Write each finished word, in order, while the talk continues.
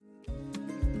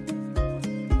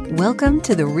Welcome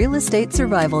to the Real Estate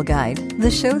Survival Guide, the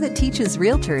show that teaches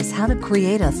realtors how to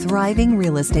create a thriving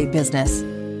real estate business.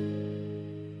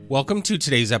 Welcome to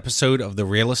today's episode of the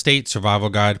Real Estate Survival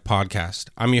Guide podcast.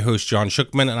 I'm your host, John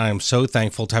Shookman, and I am so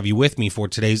thankful to have you with me for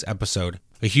today's episode.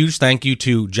 A huge thank you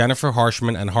to Jennifer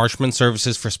Harshman and Harshman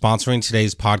Services for sponsoring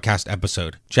today's podcast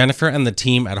episode. Jennifer and the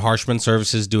team at Harshman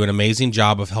Services do an amazing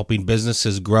job of helping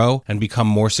businesses grow and become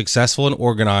more successful and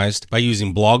organized by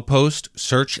using blog post,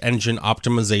 search engine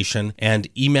optimization, and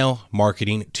email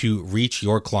marketing to reach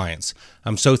your clients.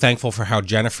 I'm so thankful for how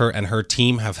Jennifer and her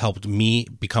team have helped me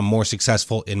become more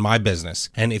successful in my business.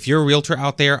 And if you're a realtor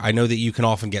out there, I know that you can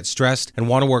often get stressed and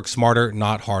want to work smarter,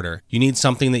 not harder. You need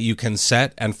something that you can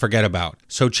set and forget about.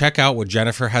 So check out what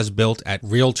Jennifer has built at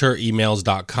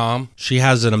realtoremails.com. She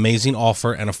has an amazing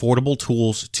offer and affordable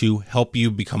tools to help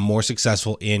you become more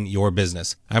successful in your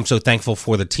business. I'm so thankful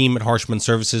for the team at Harshman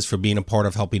Services for being a part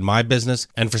of helping my business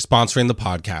and for sponsoring the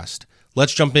podcast.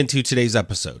 Let's jump into today's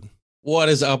episode. What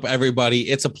is up, everybody?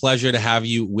 It's a pleasure to have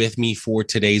you with me for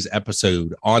today's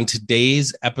episode. On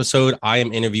today's episode, I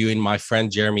am interviewing my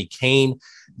friend Jeremy Kane.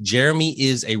 Jeremy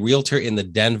is a realtor in the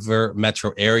Denver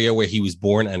metro area where he was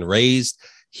born and raised.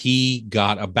 He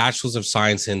got a bachelor's of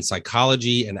science in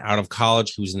psychology, and out of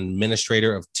college, he was an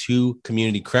administrator of 2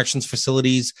 community corrections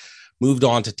facilities, moved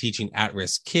on to teaching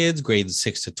at-risk kids, grades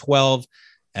 6 to 12,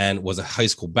 and was a high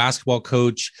school basketball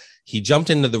coach. He jumped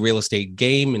into the real estate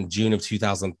game in June of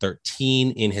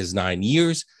 2013. In his 9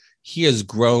 years, he has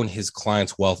grown his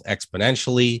clients' wealth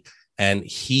exponentially, and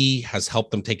he has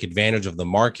helped them take advantage of the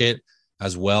market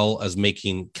as well as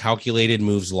making calculated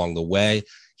moves along the way.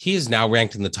 He is now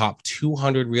ranked in the top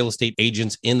 200 real estate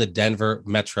agents in the Denver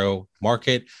metro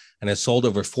market and has sold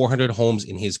over 400 homes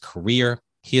in his career.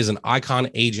 He is an icon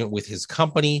agent with his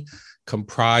company,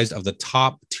 comprised of the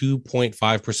top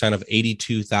 2.5% of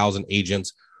 82,000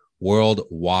 agents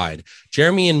worldwide.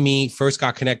 Jeremy and me first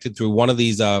got connected through one of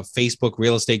these Facebook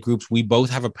real estate groups. We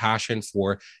both have a passion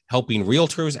for helping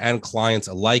realtors and clients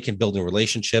alike and building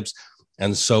relationships.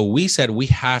 And so we said, we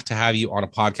have to have you on a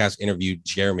podcast interview,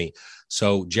 Jeremy.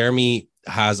 So Jeremy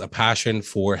has a passion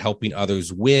for helping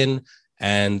others win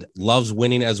and loves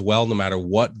winning as well, no matter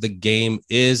what the game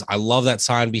is. I love that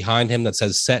sign behind him that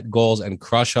says set goals and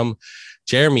crush them.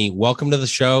 Jeremy, welcome to the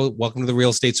show. Welcome to the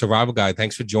Real Estate Survival Guide.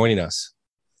 Thanks for joining us.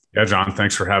 Yeah, John,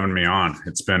 thanks for having me on.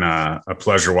 It's been a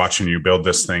pleasure watching you build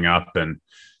this thing up, and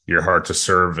your heart to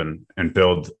serve and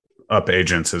build up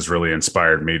agents has really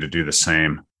inspired me to do the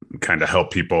same, kind of help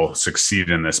people succeed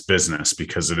in this business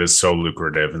because it is so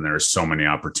lucrative and there are so many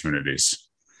opportunities.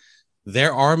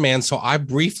 There are, man. So I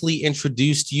briefly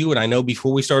introduced you, and I know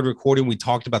before we started recording, we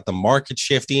talked about the market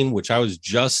shifting, which I was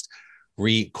just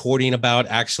recording about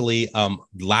actually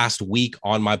last week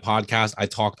on my podcast. I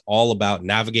talked all about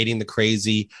navigating the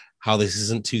crazy, how this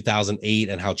isn't 2008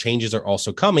 and how changes are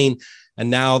also coming. And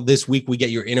now this week we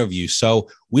get your interview. So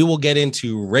we will get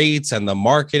into rates and the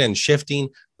market and shifting,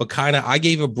 but I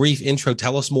gave a brief intro.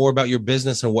 Tell us more about your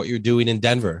business and what you're doing in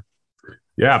Denver.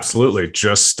 Yeah, absolutely.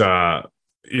 Just, I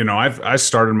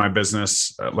started my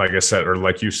business, like I said, or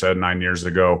like you said, 9 years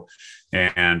ago,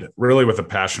 and really with a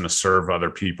passion to serve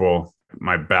other people.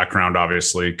 My background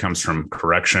obviously comes from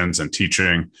corrections and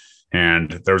teaching.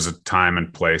 And there was a time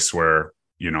and place where,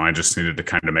 I just needed to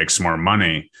kind of make some more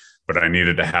money, but I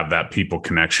needed to have that people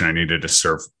connection. I needed to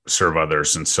serve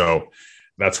others. And so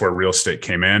that's where real estate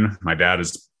came in. My dad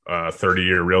is a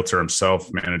 30-year realtor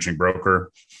himself, managing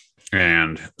broker.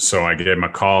 And so I gave him a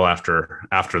call after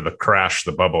the crash,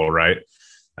 the bubble, right?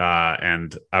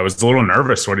 And I was a little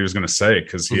nervous what he was going to say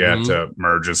because he had to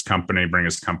merge his company, bring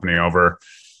his company over.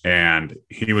 And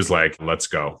he was like, let's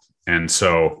go. And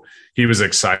so he was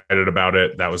excited about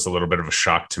it. That was a little bit of a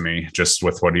shock to me, just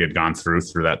with what he had gone through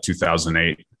that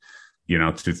 2008,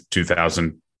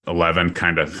 2011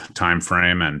 kind of time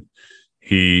frame. And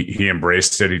he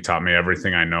embraced it. He taught me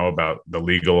everything I know about the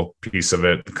legal piece of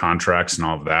it, the contracts and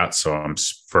all of that. So I'm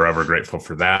forever grateful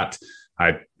for that.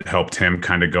 I helped him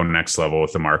kind of go next level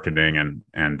with the marketing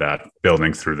and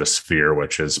building through the sphere,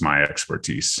 which is my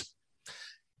expertise.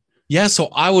 Yeah, so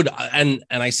I would, and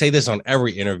I say this on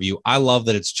every interview, I love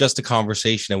that it's just a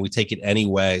conversation and we take it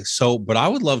anyway. But I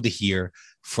would love to hear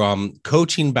from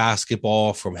coaching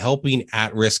basketball, from helping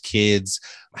at-risk kids.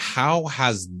 How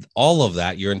has all of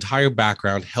that, your entire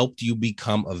background, helped you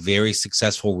become a very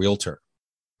successful realtor?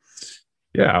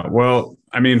 Yeah, well,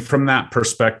 I mean, from that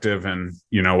perspective and,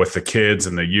 with the kids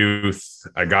and the youth,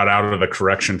 I got out of the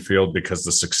correction field because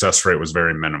the success rate was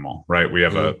very minimal, right? We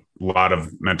have a lot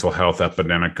of mental health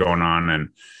epidemic going on, and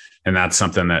And that's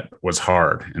something that was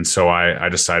hard. And so I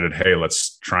decided, hey,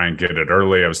 let's try and get it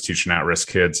early. I was teaching at-risk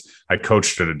kids. I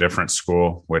coached at a different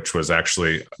school, which was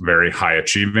actually very high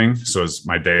achieving. So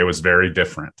my day was very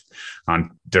different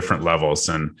on different levels.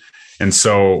 And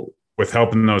so with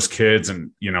helping those kids and,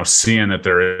 seeing that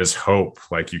there is hope,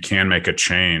 like you can make a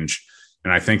change.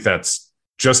 And I think that's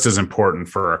just as important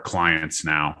for our clients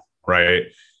now, right?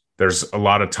 There's a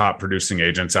lot of top producing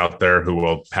agents out there who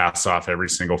will pass off every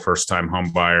single first-time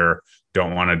home buyer,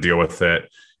 don't want to deal with it.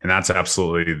 And that's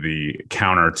absolutely the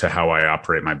counter to how I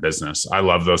operate my business. I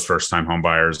love those first-time home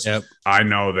buyers. Yep. I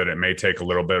know that it may take a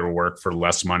little bit of work for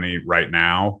less money right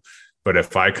now, but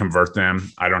if I convert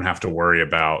them, I don't have to worry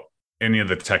about any of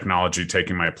the technology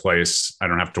taking my place. I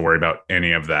don't have to worry about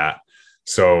any of that.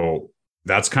 So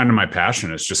that's kind of my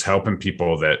passion, is just helping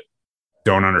people that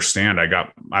don't understand.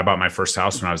 I bought my first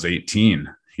house when I was 18,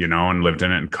 and lived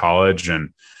in it in college. And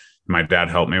my dad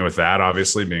helped me with that,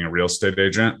 obviously being a real estate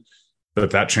agent,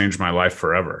 but that changed my life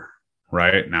forever.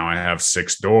 Right now I have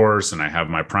 6 doors and I have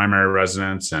my primary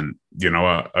residence, and,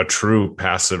 a true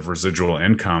passive residual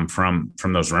income from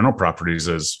those rental properties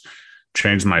has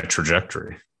changed my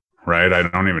trajectory. Right. I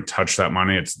don't even touch that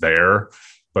money. It's there,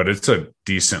 but it's a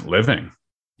decent living.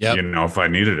 Yep. If I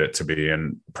needed it to be,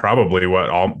 and probably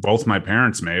what both my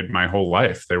parents made my whole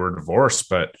life. They were divorced,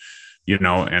 but,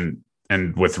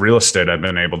 and with real estate, I've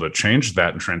been able to change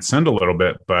that and transcend a little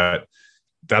bit, but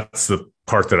that's the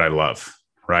part that I love.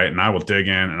 Right. And I will dig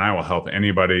in and I will help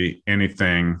anybody,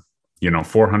 anything,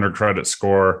 400 credit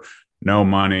score, no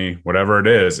money, whatever it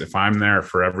is. If I'm there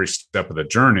for every step of the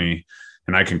journey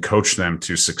and I can coach them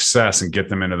to success and get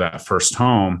them into that first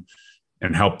home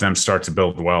and help them start to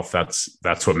build wealth, that's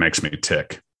what makes me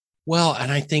tick. Well,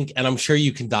 and I think, and I'm sure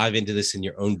you can dive into this in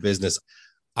your own business,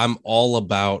 I'm all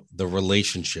about the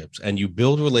relationships, and you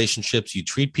build relationships, you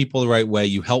treat people the right way,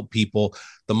 you help people,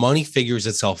 the money figures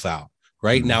itself out.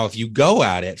 Right. Mm-hmm. Now, if you go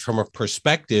at it from a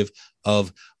perspective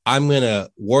of, I'm going to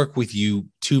work with you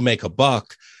to make a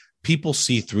buck, people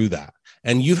see through that.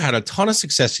 And you've had a ton of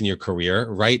success in your career,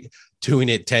 right? Doing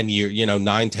it 10 years,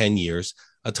 9-10 years,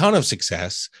 a ton of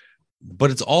success.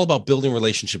 But it's all about building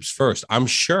relationships first. I'm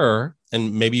sure,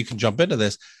 and maybe you can jump into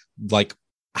this, like,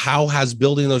 how has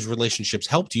building those relationships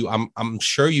helped you? I'm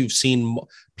sure you've seen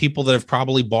people that have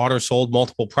probably bought or sold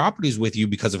multiple properties with you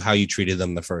because of how you treated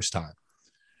them the first time.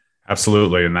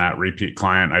 Absolutely. And that repeat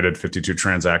client, I did 52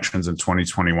 transactions in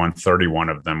 2021. 31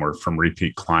 of them were from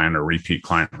repeat client or repeat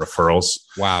client referrals.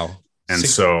 Wow. And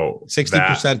so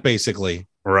 60% basically.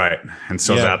 Right. And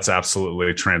so that's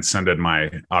absolutely transcended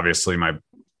obviously my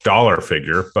dollar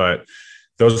figure, but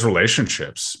those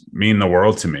relationships mean the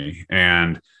world to me.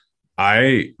 And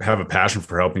I have a passion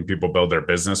for helping people build their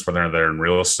business, whether they're in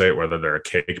real estate, whether they're a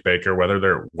cake baker, whether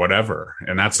they're whatever.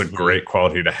 And that's a great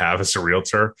quality to have as a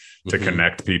realtor, to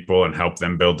connect people and help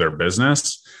them build their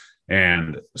business.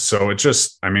 And so it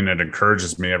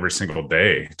encourages me every single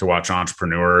day to watch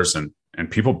entrepreneurs and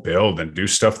people build and do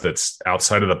stuff that's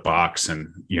outside of the box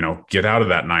and, get out of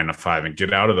that 9-to-5 and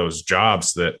get out of those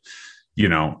jobs that,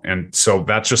 and so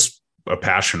that's just a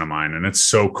passion of mine. And it's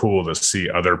so cool to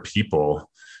see other people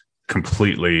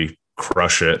completely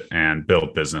crush it and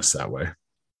build business that way.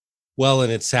 Well,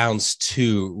 and it sounds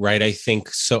too, right? I think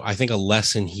a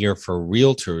lesson here for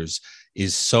realtors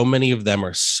is so many of them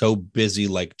are so busy,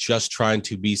 like just trying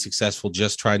to be successful,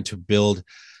 just trying to build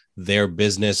their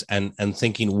business and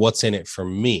thinking, what's in it for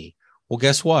me? Well,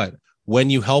 guess what? When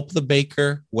you help the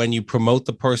baker, when you promote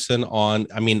the person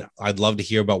I'd love to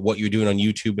hear about what you're doing on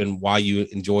YouTube and why you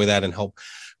enjoy that and help.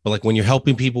 But like when you're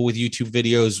helping people with YouTube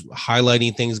videos,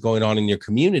 highlighting things going on in your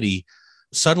community,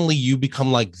 suddenly you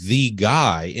become like the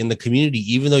guy in the community,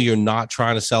 even though you're not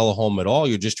trying to sell a home at all.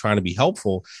 You're just trying to be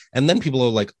helpful. And then people are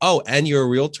like, oh, and you're a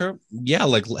realtor? Yeah,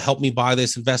 like help me buy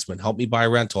this investment, help me buy a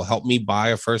rental, help me buy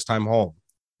a first-time home.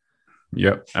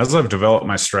 Yep. As I've developed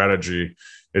my strategy,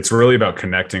 it's really about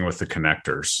connecting with the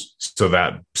connectors. So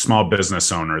that small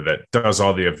business owner that does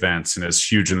all the events and is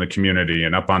huge in the community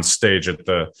and up on stage at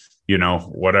the,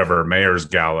 whatever mayor's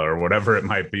gala or whatever it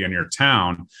might be in your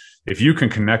town. If you can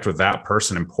connect with that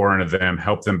person and pour into them,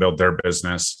 help them build their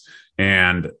business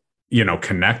and,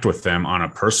 connect with them on a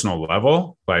personal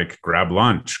level, like grab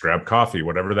lunch, grab coffee,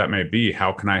 whatever that may be.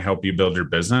 How can I help you build your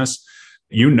business?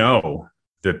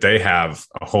 That they have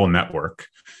a whole network.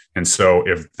 And so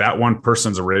if that one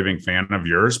person's a raving fan of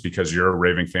yours because you're a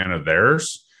raving fan of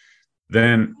theirs,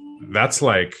 then that's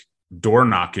like door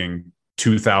knocking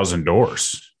 2,000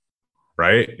 doors,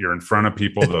 right? You're in front of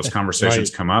people, those conversations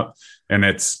right. come up and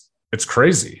it's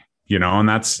crazy, and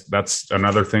that's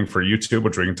another thing for YouTube,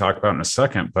 which we can talk about in a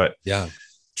second. But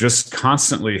just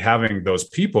constantly having those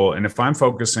people. And if I'm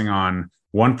focusing on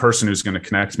one person who's going to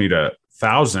connect me to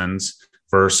thousands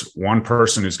versus one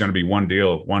person who's going to be one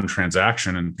deal, one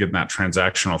transaction, and getting that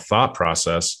transactional thought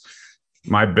process,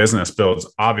 my business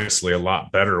builds obviously a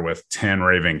lot better with 10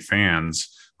 raving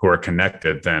fans who are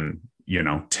connected than,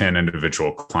 10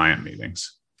 individual client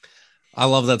meetings. I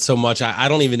love that so much. I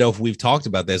don't even know if we've talked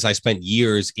about this. I spent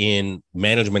years in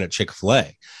management at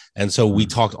Chick-fil-A. And so we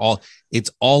talked it's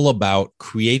all about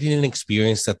creating an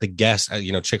experience that the guests,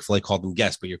 Chick-fil-A called them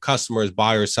guests, but your customers,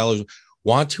 buyers, sellers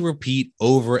want to repeat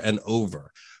over and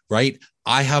over, right?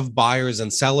 I have buyers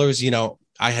and sellers,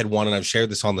 I had one, and I've shared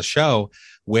this on the show,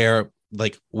 where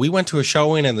like we went to a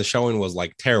showing and the showing was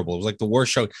like terrible. It was like the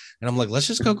worst show. And I'm like, let's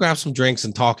just go grab some drinks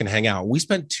and talk and hang out. We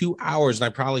spent 2 hours and I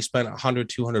probably spent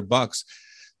 $100-200.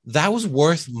 That was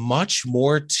worth much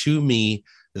more to me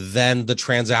than the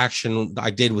transaction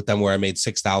I did with them where I made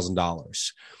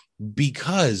 $6,000.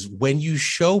 Because when you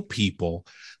show people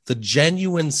the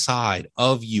genuine side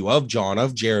of you, of John,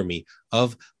 of Jeremy,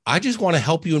 of I just want to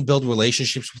help you and build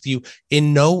relationships with you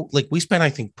we spent, I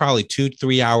think, probably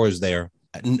 2-3 hours there.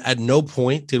 At no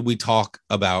point did we talk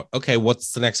about, okay,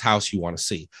 what's the next house you want to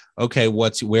see? Okay,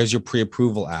 where's your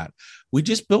pre-approval at? We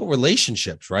just built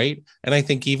relationships, right? And I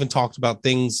think even talked about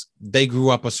things, they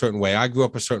grew up a certain way, I grew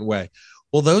up a certain way.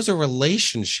 Well, those are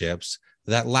relationships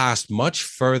that last much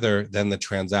further than the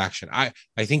transaction. I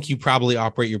think you probably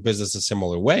operate your business a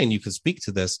similar way, and you can speak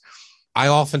to this. I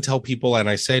often tell people, and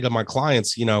I say to my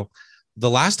clients, the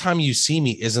last time you see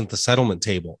me isn't the settlement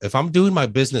table. If I'm doing my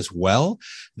business well,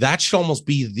 that should almost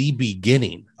be the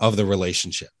beginning of the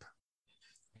relationship.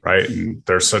 Right. And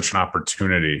there's such an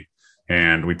opportunity.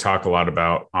 And we talk a lot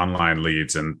about online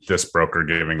leads and this broker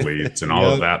giving leads and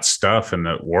all of that stuff in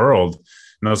the world.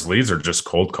 And those leads are just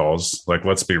cold calls. Like,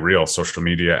 let's be real, social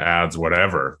media ads,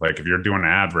 whatever. Like if you're doing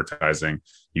advertising,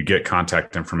 you get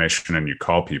contact information and you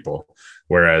call people.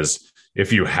 Whereas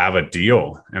if you have a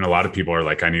deal, and a lot of people are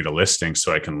like, I need a listing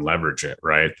so I can leverage it,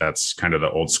 right? That's kind of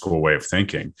the old school way of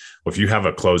thinking. Well, if you have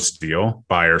a closed deal,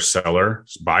 buyer, seller,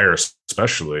 buyer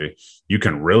especially, you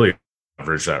can really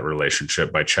leverage that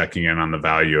relationship by checking in on the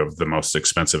value of the most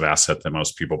expensive asset that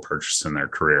most people purchase in their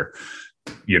career.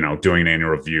 Doing an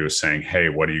annual review, saying, hey,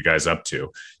 what are you guys up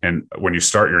to? And when you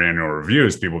start your annual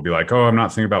reviews, people will be like, oh, I'm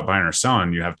not thinking about buying or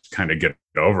selling. You have to kind of get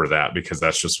over that because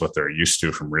that's just what they're used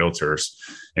to from realtors.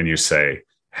 And you say,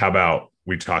 how about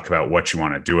we talk about what you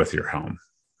want to do with your home?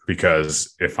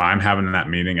 Because if I'm having that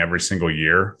meeting every single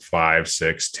year, 5,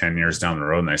 6, 10 years down the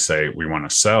road, and they say, we want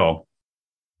to sell.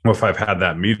 Well, if I've had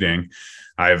that meeting,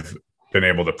 I've been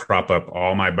able to prop up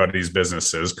all my buddies'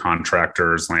 businesses,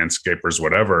 contractors, landscapers,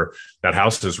 whatever. That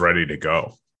house is ready to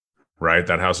go, right?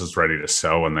 That house is ready to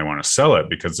sell when they want to sell it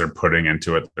because they're putting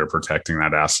into it, they're protecting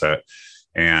that asset.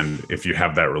 And if you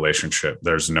have that relationship,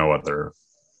 there's no other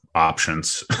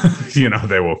options.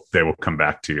 They will come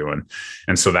back to you.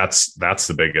 And so that's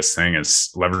the biggest thing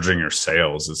is leveraging your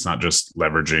sales. It's not just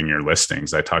leveraging your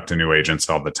listings. I talk to new agents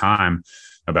all the time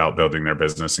about building their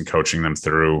business and coaching them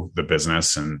through the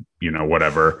business and,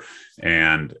 whatever.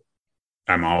 And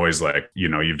I'm always like,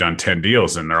 you've done 10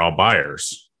 deals and they're all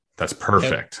buyers. That's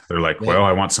perfect. Yep. They're like, well,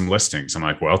 I want some listings. I'm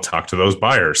like, well, talk to those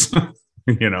buyers,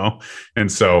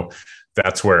 And so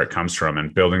that's where it comes from.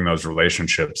 And building those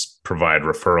relationships provide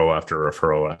referral after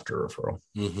referral after referral.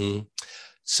 Mm-hmm.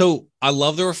 So I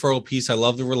love the referral piece. I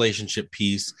love the relationship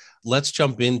piece. Let's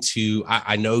jump into,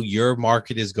 I know your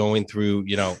market is going through,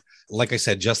 like I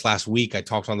said, just last week, I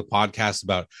talked on the podcast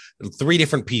about 3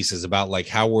 different pieces about like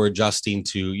how we're adjusting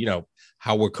to,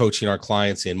 how we're coaching our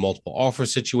clients in multiple offer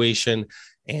situation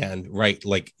and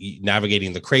like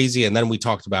navigating the crazy. And then we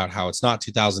talked about how it's not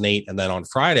 2008. And then on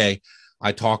Friday,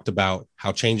 I talked about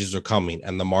how changes are coming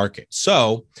and the market.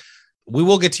 So we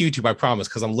will get to YouTube, I promise,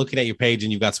 because I'm looking at your page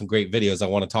and you've got some great videos. I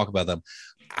want to talk about them.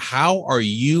 How are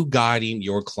you guiding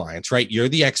your clients, right? You're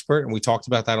the expert. And we talked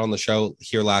about that on the show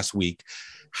here last week.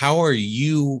 How are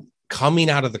you coming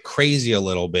out of the crazy a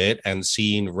little bit and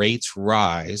seeing rates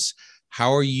rise?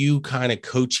 How are you kind of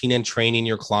coaching and training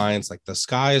your clients? Like the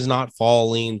sky is not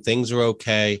falling, things are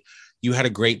okay. You had a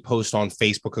great post on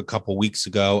Facebook a couple weeks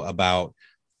ago about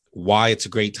why it's a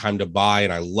great time to buy.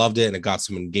 And I loved it. And it got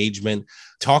some engagement.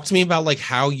 Talk to me about like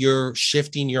how you're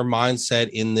shifting your mindset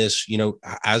in this,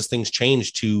 as things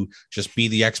change to just be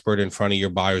the expert in front of your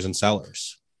buyers and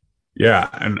sellers. Yeah.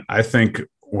 And I think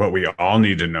what we all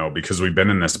need to know, because we've been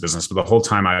in this business, but the whole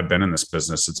time I've been in this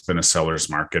business, it's been a seller's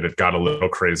market. It got a little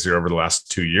crazier over the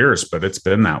last 2 years, but it's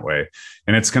been that way.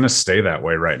 And it's going to stay that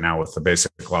way right now with the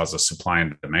basic laws of supply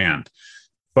and demand.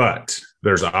 But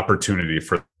there's opportunity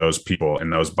for those people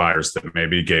and those buyers that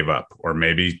maybe gave up or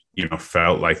maybe,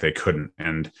 felt like they couldn't.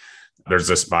 And there's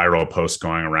this viral post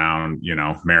going around,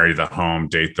 marry the home,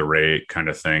 date the rate kind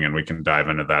of thing. And we can dive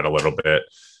into that a little bit.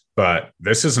 But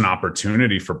this is an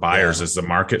opportunity for buyers as the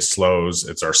market slows.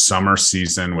 It's our summer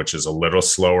season, which is a little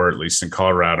slower, at least in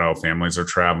Colorado. Families are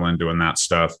traveling, doing that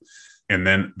stuff. And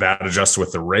then that adjusts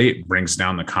with the rate, brings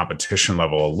down the competition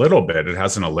level a little bit. It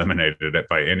hasn't eliminated it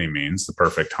by any means. The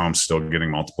perfect home's still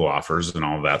getting multiple offers and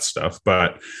all of that stuff.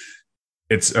 But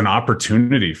it's an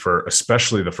opportunity for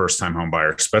especially the first-time home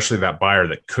buyer, especially that buyer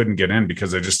that couldn't get in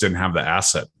because they just didn't have the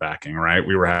asset backing, right?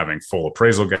 We were having full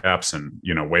appraisal gaps and,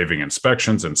 waiving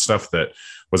inspections and stuff that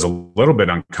was a little bit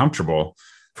uncomfortable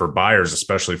for buyers,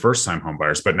 especially first-time home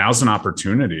buyers. But now's an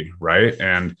opportunity, right?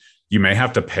 And you may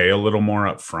have to pay a little more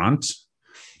up front,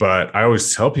 but I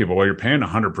always tell people, well, you're paying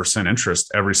 100% interest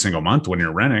every single month when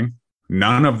you're renting.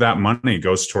 None of that money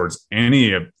goes towards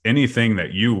anything that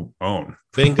you own.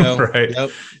 Bingo. Right. Yep.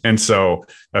 And so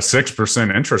a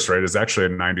 6% interest rate is actually a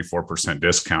 94%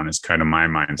 discount is kind of my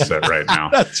mindset right now.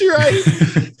 That's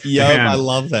right. Yep. I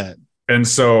love that. And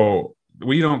so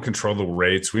we don't control the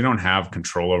rates. We don't have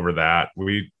control over that.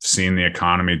 We've seen the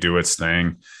economy do its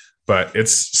thing. But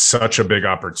it's such a big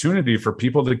opportunity for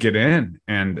people to get in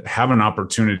and have an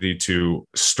opportunity to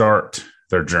start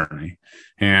their journey.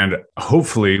 And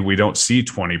hopefully we don't see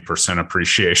 20%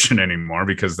 appreciation anymore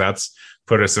because that's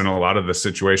put us in a lot of the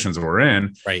situations we're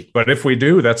in. Right. But if we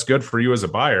do, that's good for you as a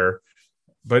buyer.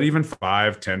 But even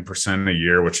 5-10% a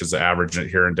year, which is the average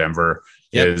here in Denver,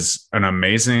 is an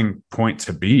amazing point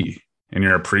to be. And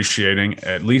you're appreciating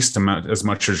at least as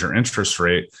much as your interest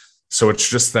rate. So it's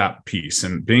just that piece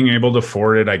and being able to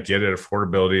afford it. I get it.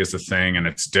 Affordability is the thing. And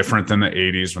it's different than the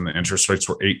 80s when the interest rates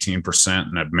were 18%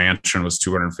 and a mansion was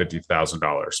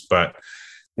 $250,000. But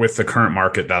with the current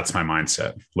market, that's my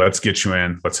mindset. Let's get you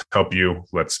in. Let's help you.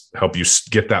 Let's help you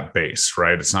get that base,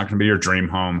 right? It's not going to be your dream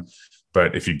home.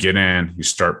 But if you get in, you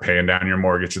start paying down your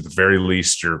mortgage, at the very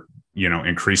least, you're,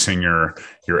 increasing your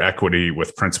equity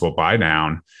with principal buy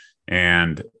down.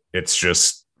 And it's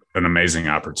just an amazing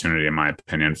opportunity, in my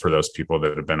opinion, for those people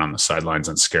that have been on the sidelines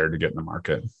and scared to get in the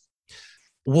market.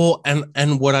 Well,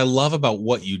 and what I love about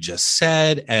what you just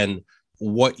said and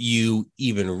what you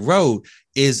even wrote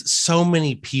is so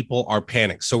many people are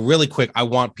panicked. So really quick, I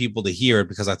want people to hear it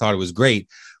because I thought it was great.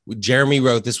 Jeremy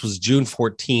wrote, this was June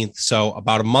 14th. So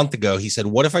about a month ago, he said,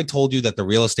 what if I told you that the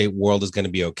real estate world is going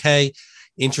to be okay?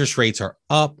 Interest rates are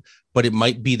up, but it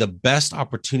might be the best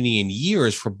opportunity in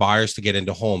years for buyers to get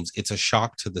into homes. It's a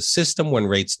shock to the system when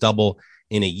rates double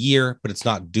in a year, but it's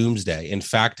not doomsday. In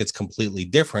fact, it's completely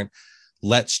different.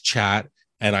 Let's chat,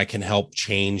 and I can help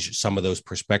change some of those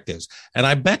perspectives. And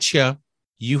I bet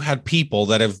you had people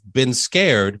that have been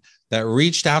scared that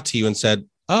reached out to you and said,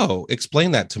 oh,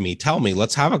 explain that to me. Tell me,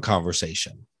 let's have a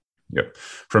conversation. Yep.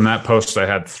 From that post, I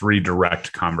had 3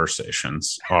 direct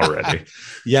conversations already.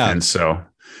 Yeah. And so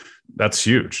that's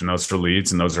huge. And those are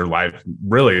leads, and those are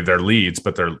really they're leads,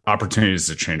 but they're opportunities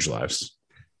to change lives.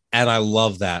 And I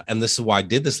love that. And this is why I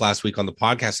did this last week on the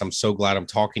podcast. I'm so glad I'm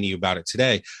talking to you about it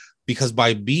today, because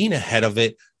by being ahead of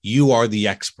it, you are the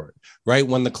expert, right?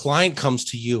 When the client comes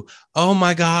to you, oh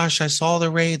my gosh, I saw the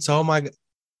rates. Oh my,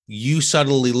 you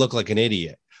suddenly look like an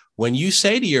idiot. When you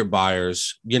say to your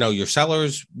buyers, your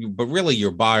sellers, but really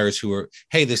your buyers who are,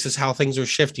 hey, this is how things are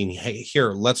shifting. Hey,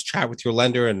 here, let's chat with your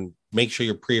lender and make sure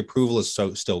your pre-approval is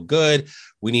still good.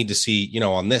 We need to see,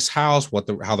 on this house,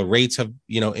 how the rates have,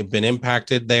 been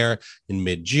impacted there in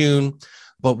mid-June.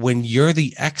 But when you're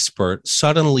the expert,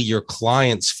 suddenly your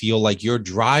clients feel like you're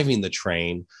driving the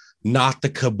train, not the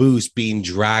caboose being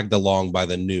dragged along by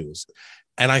the news.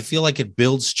 And I feel like it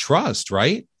builds trust,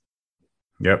 right?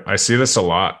 Yep. I see this a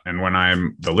lot. And when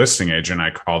I'm the listing agent, I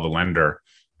call the lender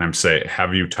and I'm say,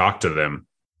 have you talked to them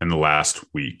in the last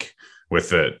week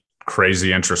with the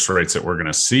crazy interest rates that we're going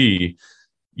to see?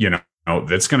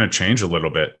 That's going to change a little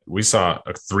bit. We saw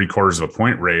a 3/4 of a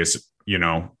point raise,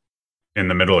 in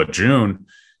the middle of June.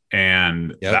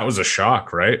 And that was a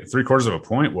shock, right? 3/4 of a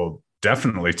point will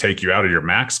definitely take you out of your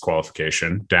max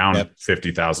qualification down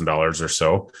 $50,000 or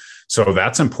so. So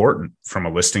that's important from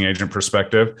a listing agent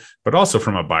perspective, but also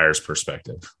from a buyer's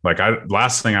perspective.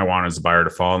 Last thing I want is a buyer to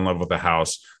fall in love with the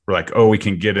house. We're like, oh, we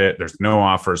can get it. There's no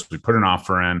offers. We put an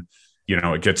offer in,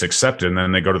 it gets accepted. And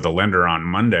then they go to the lender on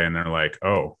Monday and they're like,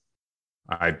 oh,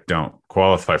 I don't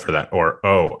qualify for that. Or,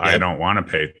 oh, I don't want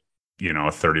to pay, a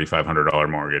 $3,500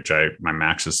 mortgage. My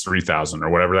max is $3,000 or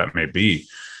whatever that may be.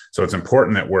 So it's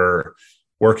important that we're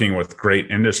working with great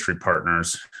industry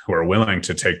partners who are willing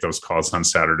to take those calls on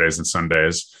Saturdays and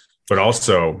Sundays but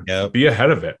also Yep. be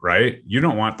ahead of it, right? You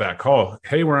don't want that call,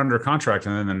 hey, we're under contract.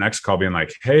 And then the next call being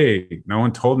like, hey, no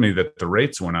one told me that the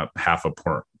rates went up half a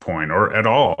point or at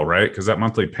all, right? Because that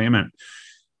monthly payment,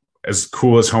 as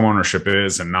cool as homeownership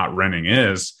is and not renting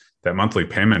is, that monthly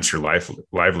payment's your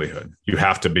livelihood. You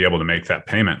have to be able to make that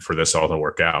payment for this all to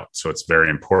work out. So it's very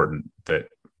important that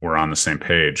we're on the same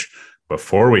page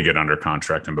before we get under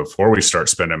contract and before we start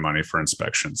spending money for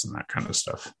inspections and that kind of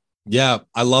stuff. Yeah,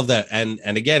 I love that. And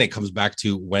again, it comes back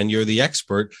to when you're the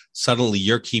expert, suddenly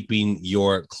you're keeping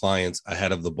your clients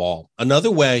ahead of the ball. Another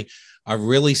way I've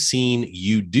really seen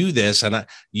you do this, and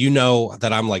you know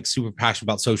that I'm like super passionate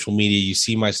about social media. You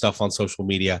see my stuff on social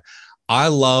media. I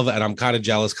love, and I'm kind of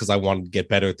jealous because I want to get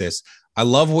better at this. I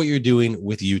love what you're doing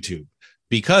with YouTube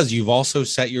because you've also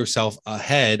set yourself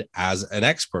ahead as an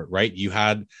expert, right? You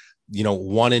had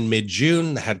one in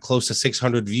mid-June that had close to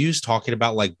 600 views talking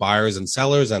about like buyers and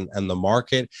sellers and the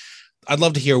market. I'd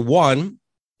love to hear one,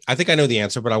 I think I know the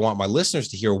answer, but I want my listeners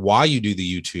to hear why you do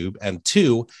the YouTube, and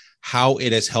two, how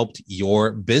it has helped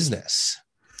your business.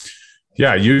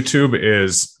 Yeah, YouTube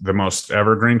is the most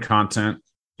evergreen content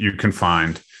you can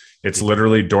find. It's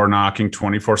literally door knocking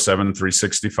 24/7,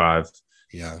 365.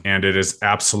 Yeah. And it is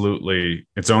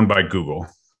it's owned by Google,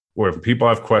 where if people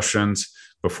have questions,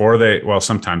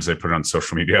 sometimes they put it on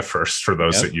social media first for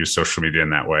those that use social media in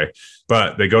that way,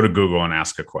 but they go to Google and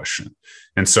ask a question.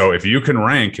 And so if you can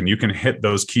rank and you can hit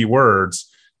those keywords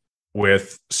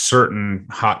with certain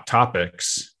hot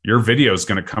topics, your video is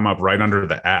going to come up right under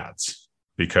the ads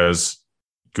because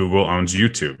Google owns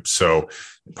YouTube. So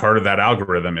part of that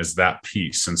algorithm is that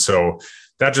piece. And so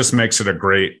that just makes it a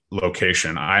great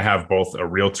location. I have both a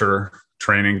realtor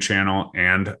training channel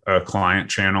and a client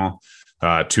channel.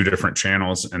 Two different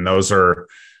channels. And those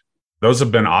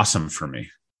have been awesome for me,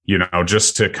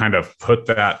 just to kind of put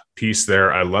that piece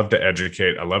there. I love to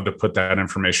educate. I love to put that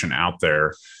information out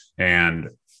there. And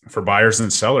for buyers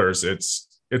and sellers,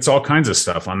 it's all kinds of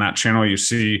stuff on that channel. You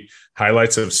see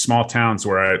highlights of small towns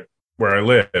where I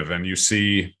live, and you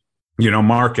see,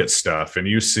 market stuff, and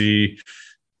you see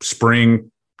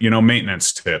spring,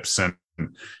 maintenance tips. And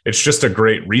it's just a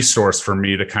great resource for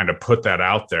me to kind of put that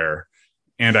out there.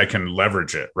 And I can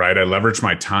leverage it, right? I leverage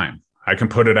my time. I can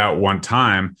put it out one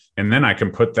time, and then I can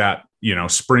put that,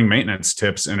 spring maintenance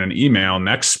tips in an email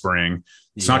next spring.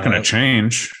 It's not going to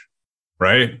change,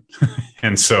 right?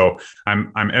 And so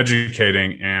I'm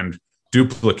educating and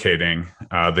duplicating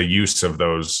the use of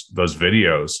those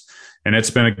videos. And it's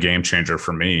been a game changer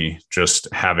for me,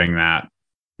 just having that,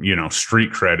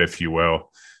 street cred, if you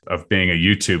will, of being a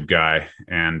YouTube guy.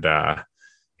 And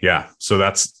so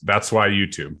that's why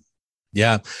YouTube.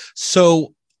 Yeah.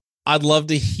 So I'd love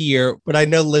to hear, but I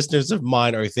know listeners of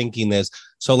mine are thinking this.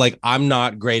 So like, I'm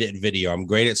not great at video. I'm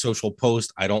great at social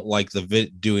post. I don't like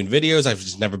doing videos. I've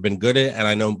just never been good at it. And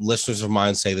I know listeners of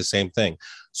mine say the same thing.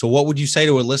 So what would you say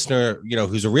to a listener,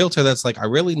 who's a realtor that's like, I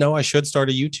really know I should start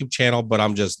a YouTube channel, but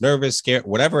I'm just nervous, scared,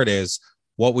 whatever it is.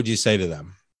 What would you say to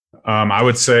them? I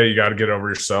would say you got to get over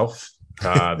yourself.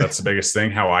 That's the biggest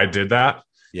thing. How I did that.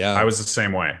 Yeah. I was the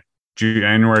same way.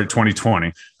 January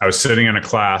 2020, I was sitting in a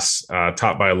class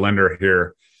taught by a lender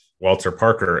here, Walter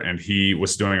Parker, and he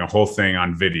was doing a whole thing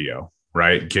on video,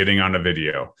 right? Getting on a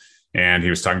video. And he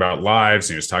was talking about lives,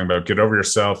 and he was talking about get over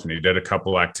yourself. And he did a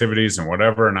couple of activities and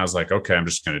whatever. And I was like, okay, I'm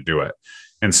just going to do it.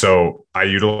 And so I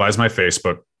utilized my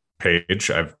Facebook page.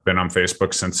 I've been on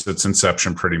Facebook since its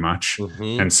inception pretty much.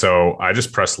 Mm-hmm. And so I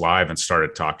just pressed live and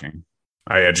started talking.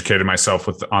 I educated myself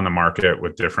on the market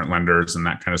with different lenders and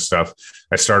that kind of stuff.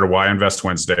 I started Why Invest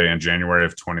Wednesday in January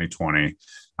of 2020.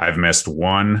 I've missed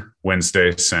one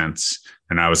Wednesday since,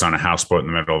 and I was on a houseboat in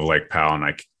the middle of Lake Powell, and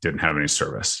I didn't have any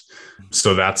service.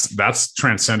 So that's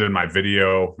transcended my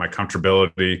video, my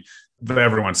comfortability. But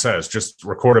everyone says, just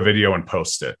record a video and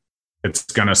post it. It's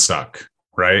going to suck,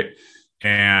 right?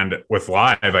 And with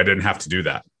live, I didn't have to do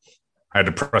that. I had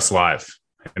to press live,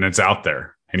 and it's out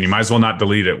there. And you might as well not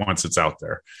delete it once it's out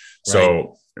there. Right.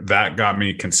 So that got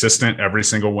me consistent every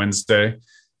single Wednesday.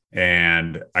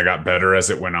 And I got better as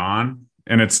it went on.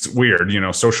 And it's weird,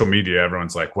 social media,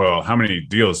 everyone's like, well, how many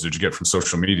deals did you get from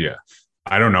social media?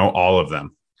 I don't know, all of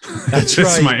them. That's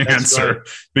just my answer. Right.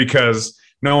 Because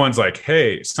no one's like,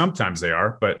 hey, sometimes they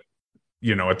are. But,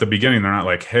 at the beginning, they're not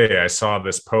like, hey, I saw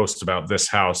this post about this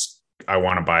house. I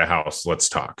want to buy a house. Let's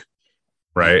talk.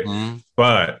 Right. Mm-hmm.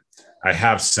 But I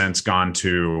have since gone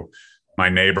to my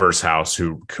neighbor's house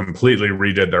who completely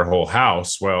redid their whole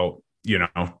house. Well,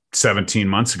 17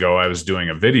 months ago, I was doing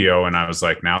a video and I was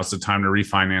like, now's the time to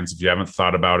refinance. If you haven't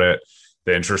thought about it,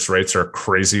 the interest rates are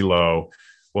crazy low.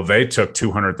 Well, they took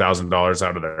 $200,000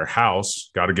 out of their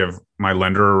house. Got to give my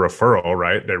lender a referral,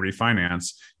 right? They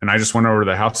refinance. And I just went over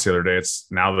to the house the other day. It's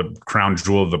now the crown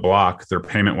jewel of the block. Their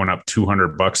payment went up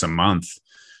 $200 a month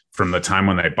from the time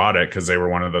when they bought it, because they were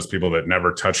one of those people that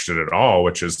never touched it at all,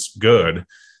 which is good.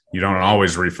 You don't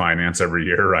always refinance every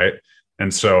year, right?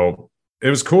 And so it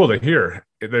was cool to hear.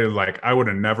 They're like, I would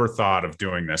have never thought of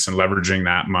doing this and leveraging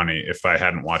that money if I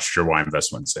hadn't watched your Why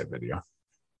Invest Wednesday video.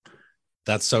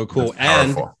 That's so cool.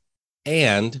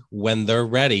 And when they're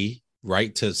ready,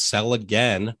 right, to sell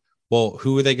again, well,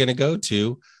 who are they going to go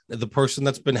to? The person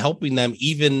that's been helping them,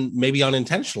 even maybe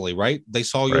unintentionally, right? They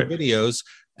saw your videos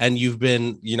and you've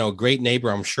been, a great neighbor,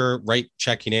 I'm sure, right?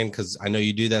 Checking in, because I know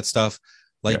you do that stuff.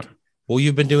 Well,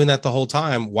 you've been doing that the whole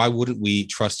time. Why wouldn't we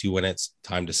trust you when it's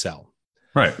time to sell?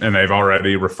 Right. And they've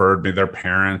already referred me their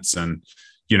parents. And,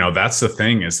 that's the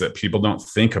thing, is that people don't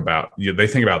think about, they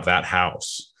think about that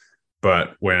house.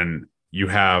 But when you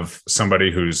have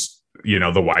somebody who's,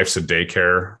 the wife's a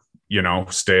daycare,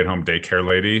 stay-at-home daycare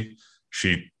lady,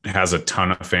 she has a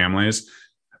ton of families.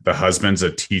 The husband's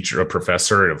a teacher, a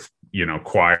professor of,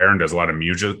 choir, and does a lot of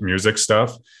music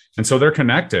stuff. And so they're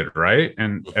connected, right?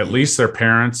 And at least their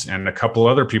parents and a couple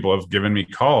other people have given me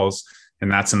calls,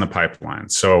 and that's in the pipeline.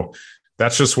 So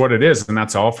that's just what it is. And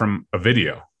that's all from a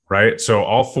video, right? So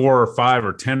all 4 or 5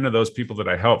 or 10 of those people that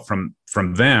I help from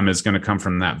them is going to come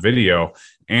from that video.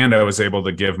 And I was able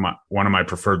to give one of my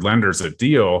preferred lenders a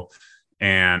deal.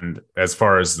 And as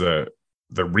far as the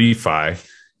refi,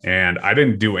 and I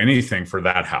didn't do anything for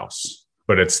that house,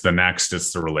 but it's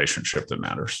the relationship that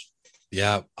matters.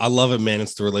 Yeah, I love it, man.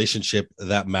 It's the relationship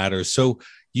that matters. So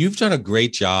you've done a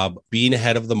great job being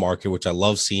ahead of the market, which I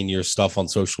love seeing your stuff on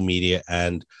social media,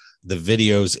 and the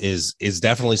videos is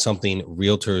definitely something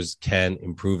realtors can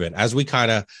improve in. As we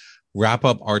kind of wrap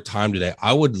up our time today,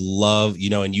 I would love,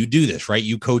 and you do this, right?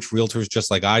 You coach realtors just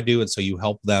like I do. And so you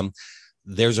help them.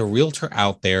 There's a realtor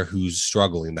out there who's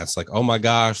struggling. That's like, oh my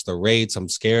gosh, the rates, I'm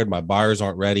scared. My buyers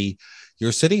aren't ready.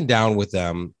 You're sitting down with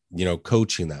them,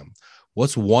 coaching them.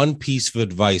 What's one piece of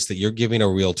advice that you're giving a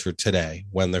realtor today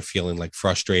when they're feeling like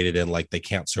frustrated and like they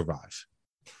can't survive?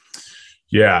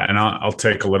 Yeah, and I'll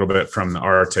take a little bit from the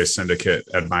Arte Syndicate,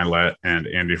 Ed Milet and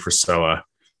Andy Frisella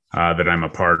that I'm a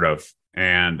part of.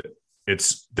 And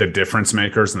it's the difference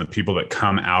makers and the people that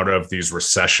come out of these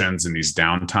recessions and these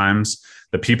downtimes,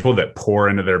 the people that pour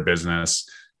into their business,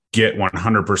 get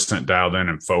 100% dialed in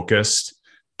and focused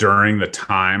during the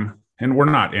time. And we're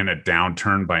not in a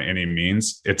downturn by any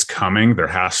means. It's coming. There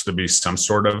has to be some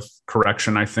sort of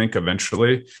correction, I think,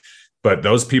 eventually. But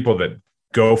those people that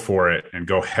go for it and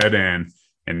go head in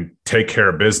and take care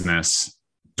of business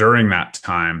during that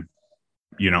time,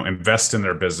 invest in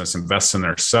their business, invest in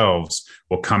themselves,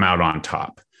 will come out on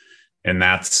top. And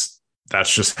that's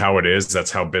just how it is. That's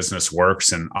how business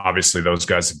works. And obviously those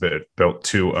guys have built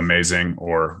 2 amazing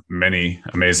or many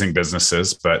amazing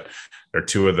businesses, but they're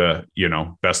 2 of the,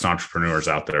 best entrepreneurs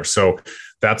out there. So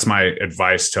that's my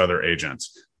advice to other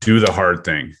agents. Do the hard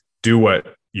thing. Do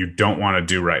what you don't want to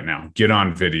do right now. Get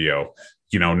on video,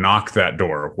 knock that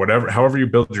door, however you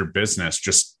build your business,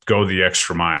 just go the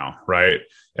extra mile, right?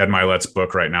 Ed Milet's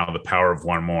book right now, The Power of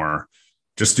One More.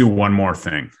 Just do one more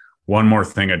thing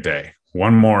a day,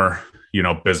 one more,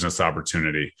 business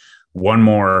opportunity, one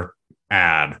more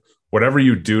ad, whatever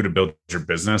you do to build your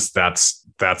business.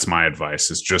 That's my advice,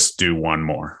 is just do one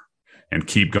more and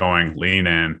keep going, lean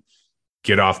in,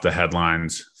 get off the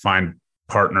headlines, find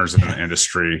partners in the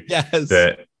industry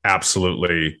that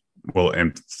absolutely will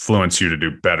influence you to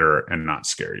do better and not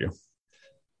scare you.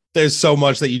 There's so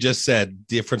much that you just said.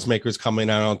 Difference makers coming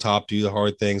out on top, do the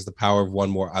hard things, the power of one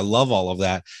more. I love all of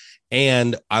that.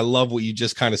 And I love what you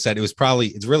just kind of said.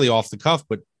 It's really off the cuff,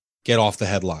 but get off the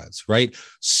headlines, right?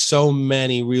 So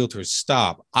many realtors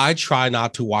stop. I try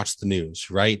not to watch the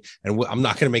news, right? And I'm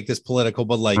not going to make this political,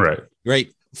 but right.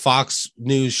 Fox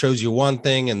News shows you one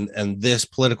thing and this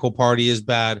political party is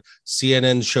bad.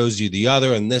 CNN shows you the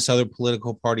other and this other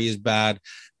political party is bad.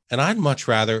 And I'd much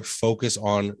rather focus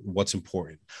on what's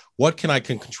important. What can I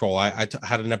control? I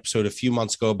had an episode a few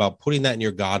months ago about putting that in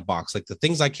your God box. Like the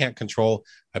things I can't control,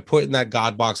 I put in that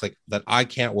God box, like that I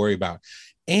can't worry about.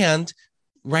 And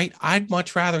right, I'd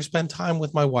much rather spend time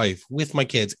with my wife, with my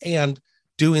kids, and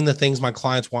doing the things my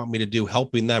clients want me to do,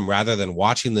 helping them, rather than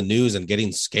watching the news and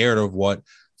getting scared of what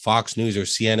Fox News or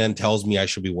CNN tells me I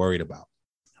should be worried about.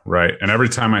 Right. And every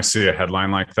time I see a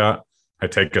headline like that, I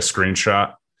take a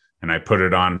screenshot and I put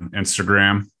it on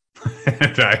Instagram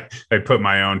and I put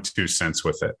my own 2 cents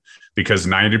with it, because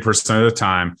 90% of the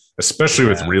time, especially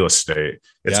with real estate,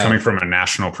 it's coming from a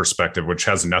national perspective, which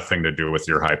has nothing to do with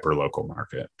your hyper local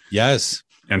market. Yes.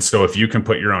 And so if you can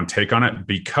put your own take on it,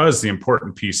 because the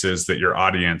important piece is that your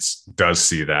audience does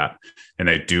see that and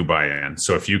they do buy in.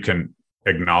 So if you can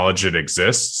acknowledge it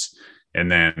exists and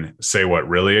then say what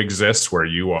really exists where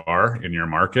you are in your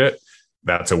market,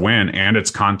 that's a win. And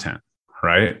it's content,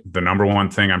 right? The number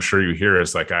one thing I'm sure you hear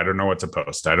is like, I don't know what to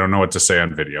post. I don't know what to say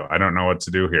on video. I don't know what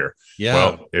to do here. Yeah.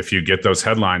 Well, if you get those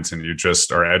headlines and you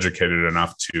just are educated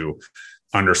enough to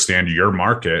understand your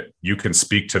market, you can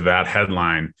speak to that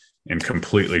headline and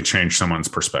completely change someone's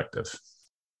perspective.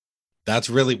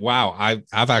 That's really, wow.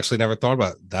 I've actually never thought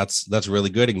about it. That's really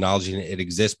good, acknowledging it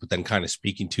exists, but then kind of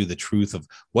speaking to the truth of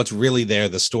what's really there,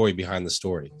 the story behind the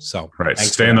story. So right.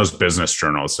 Stay in those business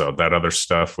journals. So that other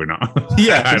stuff we don't.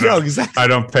 Yeah, exactly. I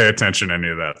don't pay attention to any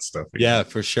of that stuff either. Yeah,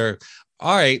 for sure.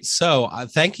 All right. So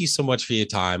thank you so much for your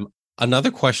time. Another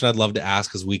question I'd love to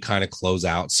ask as we kind of close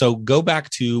out. So go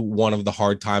back to one of the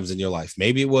hard times in your life.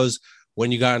 Maybe it was when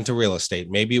you got into real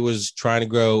estate. Maybe it was trying to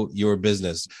grow your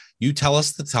business. You tell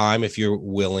us the time if you're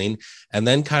willing, and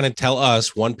then kind of tell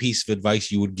us one piece of advice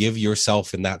you would give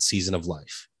yourself in that season of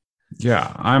life.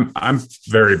 Yeah, I'm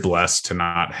very blessed to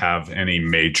not have any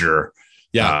major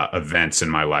events in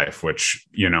my life, which,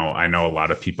 I know a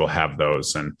lot of people have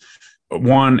those. And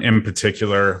one in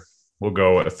particular, we'll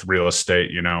go with real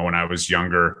estate. When I was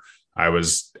younger, I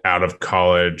was out of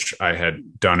college. I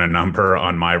had done a number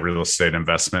on my real estate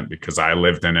investment because I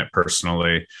lived in it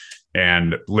personally,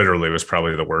 and literally was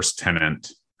probably the worst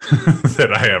tenant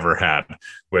that I ever had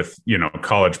with,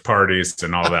 college parties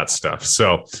and all that stuff.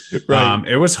 So right.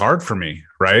 It was hard for me,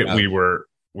 right? Yeah.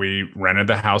 We rented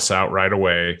the house out right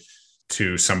away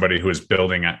to somebody who was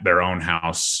building at their own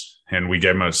house, and we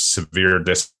gave them a severe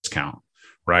discount.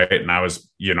 Right. And I was,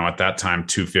 at that time,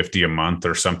 $250 a month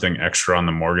or something extra on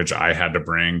the mortgage I had to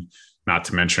bring, not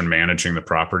to mention managing the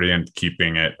property and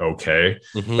keeping it okay.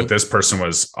 Mm-hmm. But this person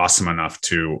was awesome enough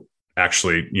to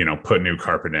actually, put new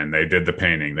carpet in. They did the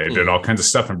painting, they did all kinds of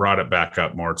stuff and brought it back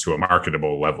up more to a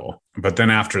marketable level. But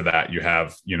then after that, you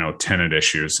have, tenant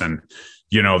issues. And,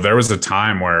 there was a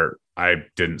time where I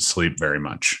didn't sleep very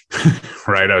much,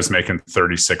 right? I was making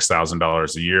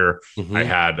 $36,000 a year. Mm-hmm. I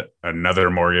had another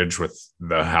mortgage with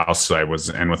the house I was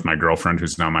in with my girlfriend,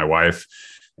 who's now my wife.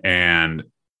 And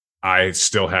I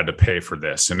still had to pay for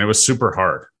this. And it was super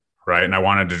hard, right? And I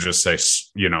wanted to just say,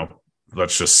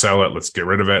 let's just sell it. Let's get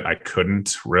rid of it. I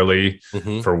couldn't really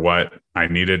for what I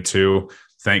needed to.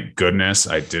 Thank goodness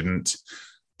I didn't.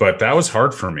 But that was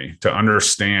hard for me to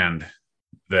understand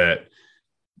that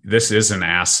this is an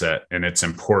asset and it's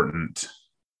important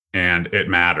and it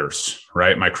matters,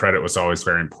 right? My credit was always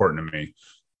very important to me.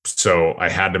 So I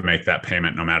had to make that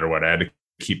payment no matter what. I had to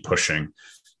keep pushing.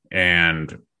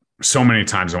 And so many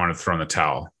times I wanted to throw in the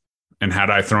towel. And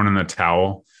had I thrown in the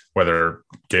towel, whether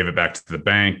gave it back to the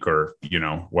bank or,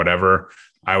 whatever,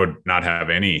 I would not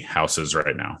have any houses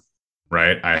right now,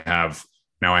 right? I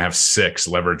have 6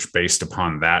 leverage based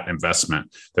upon that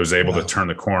investment that was able to turn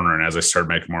the corner. And as I started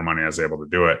making more money, I was able to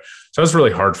do it. So it was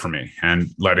really hard for me, and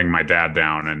letting my dad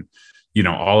down and,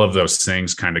 all of those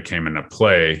things kind of came into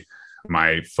play.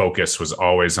 My focus was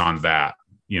always on that,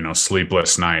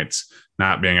 sleepless nights,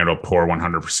 not being able to pour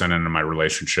 100% into my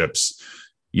relationships,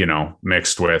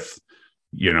 mixed with,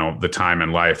 the time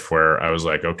in life where I was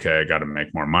like, okay, I got to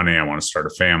make more money. I want to start a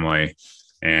family.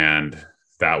 And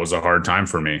that was a hard time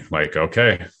for me. Like,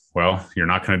 okay, well, you're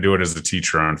not going to do it as a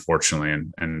teacher, unfortunately.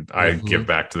 And I give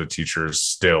back to the teachers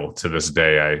still to this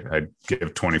day. I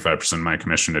give 25% of my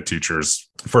commission to teachers,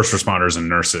 first responders, and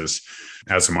nurses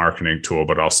as a marketing tool,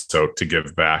 but also to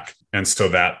give back. And so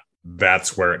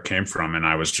that's where it came from. And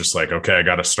I was just like, okay, I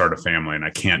got to start a family, and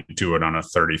I can't do it on a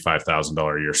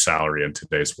 $35,000 a year salary in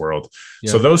today's world.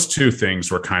 Yeah. So those two things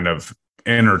were kind of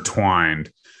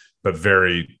intertwined, but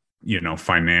very,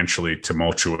 financially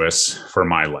tumultuous for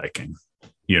my liking.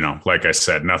 Like I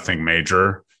said, nothing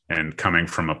major, and coming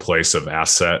from a place of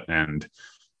asset and,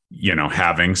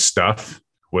 having stuff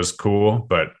was cool,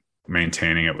 but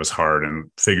maintaining it was hard,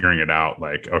 and figuring it out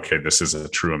like, okay, this is a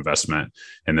true investment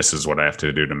and this is what I have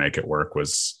to do to make it work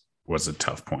was a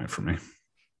tough point for me.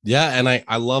 Yeah. And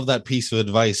I love that piece of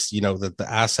advice, that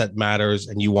the asset matters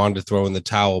and you wanted to throw in the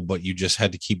towel, but you just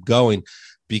had to keep going.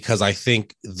 Because I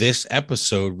think this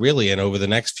episode really, and over the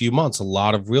next few months, a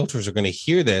lot of realtors are going to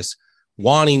hear this,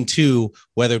 wanting to,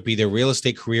 whether it be their real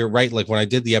estate career, right? Like when I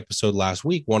did the episode last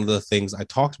week, one of the things I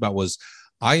talked about was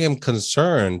I am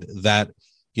concerned that,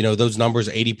 those numbers,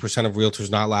 80% of realtors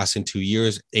not lasting 2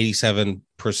 years, 87%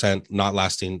 not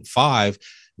lasting 5,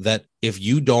 that if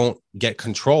you don't get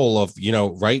control of,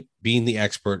 right, being the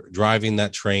expert, driving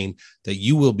that train, that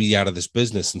you will be out of this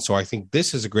business. And so I think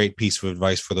this is a great piece of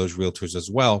advice for those realtors as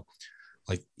well.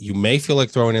 Like, you may feel like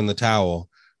throwing in the towel,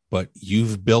 but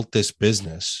you've built this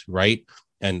business, right?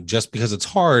 And just because it's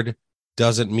hard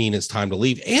doesn't mean it's time to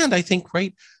leave. And I think,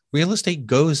 right, real estate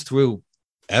goes through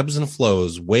ebbs and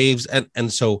flows, waves.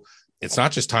 And so it's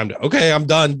not just time to, okay, I'm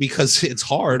done because it's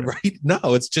hard, right? No,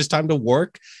 it's just time to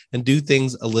work and do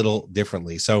things a little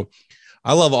differently. So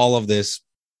I love all of this.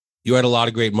 You had a lot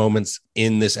of great moments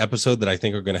in this episode that I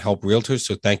think are going to help realtors.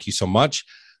 So thank you so much.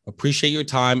 Appreciate your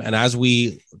time. And as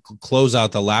we close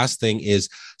out, the last thing is,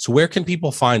 so where can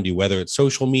people find you, whether it's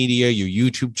social media, your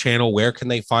YouTube channel, where can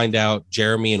they find out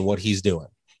Jeremy and what he's doing?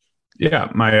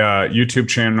 Yeah, my YouTube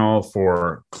channel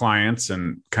for clients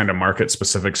and kind of market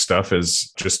specific stuff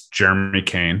is just Jeremy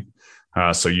Kane.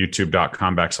 So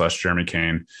youtube.com/Jeremy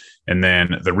Kane. And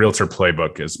then the Realtor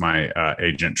Playbook is my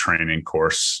agent training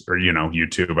course, or,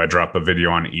 YouTube. I drop a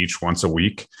video on each once a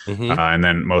week. Mm-hmm. And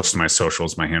then most of my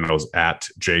socials, my handles at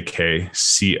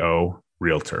JKCO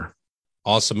Realtor.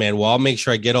 Awesome, man. Well, I'll make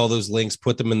sure I get all those links,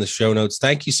 put them in the show notes.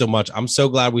 Thank you so much. I'm so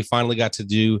glad we finally got to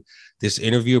do this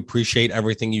interview. Appreciate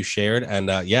everything you shared. And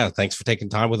thanks for taking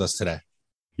time with us today.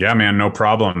 Yeah, man, no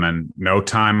problem. And no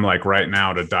time like right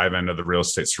now to dive into the real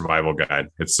estate survival guide.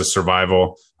 It's the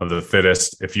survival of the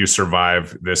fittest. If you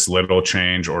survive this little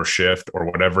change or shift or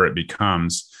whatever it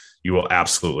becomes, you will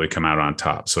absolutely come out on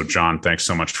top. So John, thanks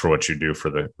so much for what you do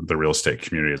for the real estate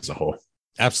community as a whole.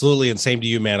 Absolutely. And same to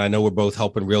you, man. I know we're both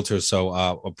helping realtors, so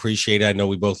appreciate it. I know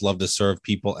we both love to serve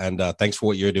people, and thanks for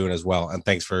what you're doing as well. And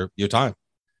thanks for your time.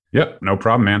 Yep. No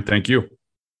problem, man. Thank you.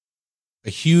 A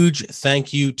huge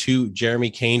thank you to Jeremy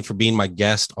Kane for being my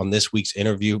guest on this week's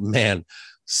interview. Man,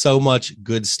 so much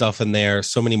good stuff in there.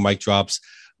 So many mic drops.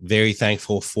 Very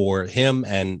thankful for him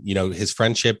and, his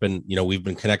friendship. And, we've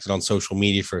been connected on social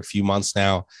media for a few months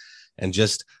now, and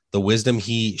just the wisdom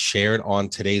he shared on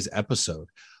today's episode.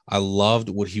 I loved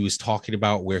what he was talking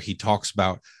about, where he talks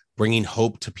about bringing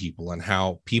hope to people and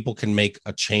how people can make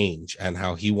a change, and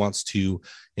how he wants to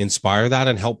inspire that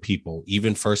and help people,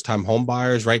 even first-time home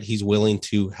buyers, right? He's willing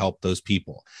to help those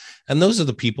people. And those are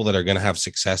the people that are going to have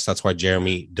success. That's why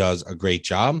Jeremy does a great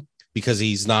job, because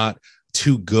he's not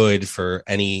too good for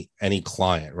any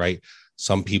client, right?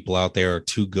 Some people out there are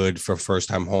too good for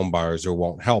first-time home buyers or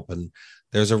won't help. And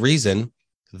there's a reason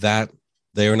that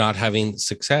they're not having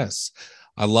success.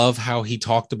 I love how he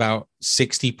talked about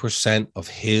 60% of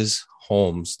his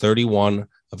homes, 31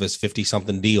 of his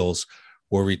 50-something deals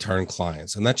were return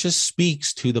clients. And that just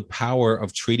speaks to the power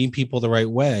of treating people the right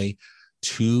way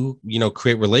to,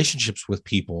 create relationships with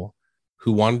people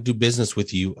who want to do business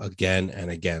with you again and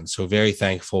again. So very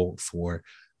thankful for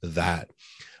that.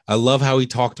 I love how he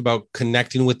talked about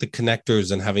connecting with the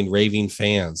connectors and having raving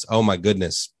fans. Oh my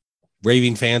goodness.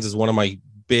 Raving fans is one of my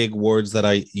big words that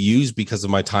I use because of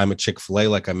my time at Chick-fil-A,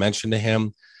 like I mentioned to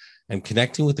him. And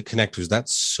connecting with the connectors,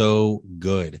 that's so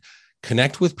good.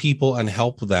 Connect with people and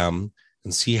help them,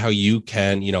 and see how you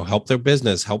can, help their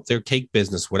business, help their cake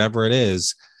business, whatever it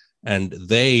is. And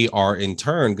they are in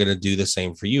turn going to do the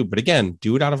same for you. But again,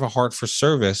 do it out of a heart for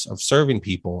service, of serving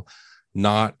people,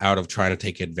 not out of trying to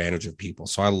take advantage of people.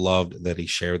 So I loved that he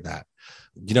shared that.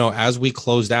 As we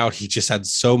closed out, he just had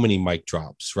so many mic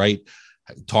drops, right?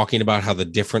 Talking about how the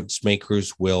difference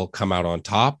makers will come out on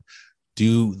top,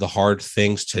 do the hard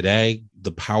things today,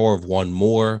 the power of one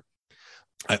more.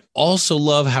 I also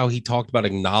love how he talked about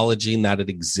acknowledging that it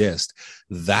exists.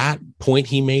 That point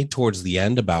he made towards the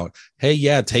end about, hey,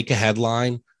 yeah, take a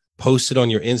headline, post it on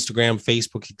your Instagram,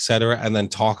 Facebook, etc., and then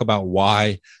talk about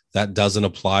why that doesn't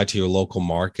apply to your local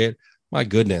market. My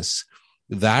goodness,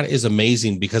 that is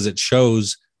amazing, because it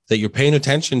shows that you're paying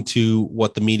attention to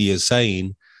what the media is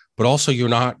saying, but also you're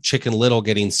not Chicken Little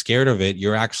getting scared of it.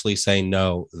 You're actually saying,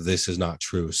 no, this is not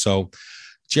true. So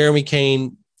Jeremy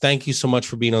Kane, thank you so much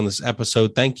for being on this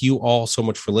episode. Thank you all so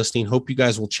much for listening. Hope you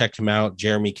guys will check him out,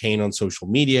 Jeremy Kane, on social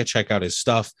media. Check out his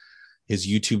stuff, his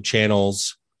YouTube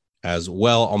channels as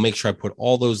well. I'll make sure I put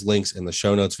all those links in the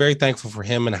show notes. Very thankful for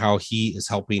him and how he is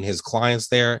helping his clients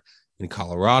there in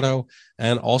Colorado.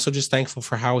 And also just thankful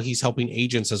for how he's helping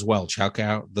agents as well. Check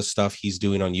out the stuff he's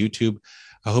doing on YouTube.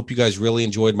 I hope you guys really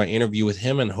enjoyed my interview with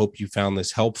him and hope you found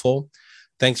this helpful.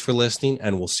 Thanks for listening,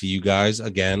 and we'll see you guys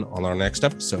again on our next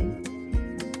episode.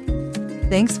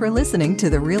 Thanks for listening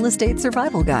to the Real Estate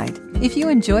Survival Guide. If you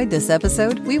enjoyed this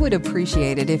episode, we would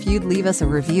appreciate it if you'd leave us a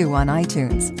review on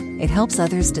iTunes. It helps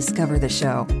others discover the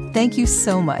show. Thank you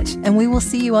so much, and we will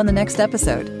see you on the next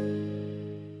episode.